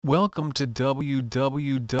Welcome to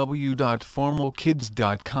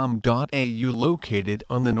www.formalkids.com.au. Located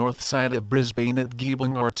on the north side of Brisbane at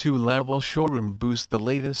Brisbane, our two-level showroom boasts the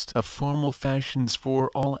latest of formal fashions for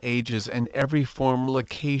all ages and every formal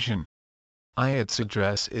occasion. Its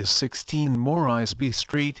address is 16 Morais B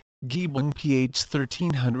Street, Brisbane PH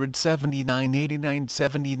 1379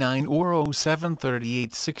 8979 or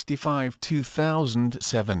 0738 65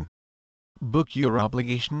 2007. Book your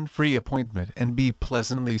obligation-free appointment and be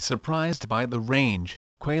pleasantly surprised by the range,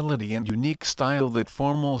 quality and unique style that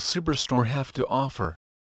Formal Superstore have to offer.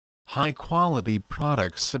 High-quality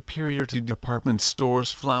products superior to department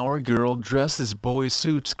stores, flower girl dresses, boys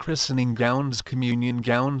suits, christening gowns, communion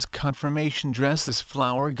gowns, confirmation dresses,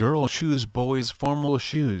 flower girl shoes, boys formal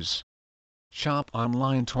shoes. Shop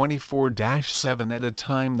online 24/7 at a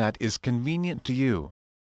time that is convenient to you.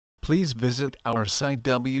 Please visit our site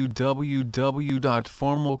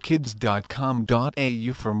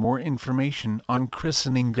www.formalkids.com.au for more information on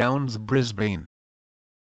christening gowns. Brisbane.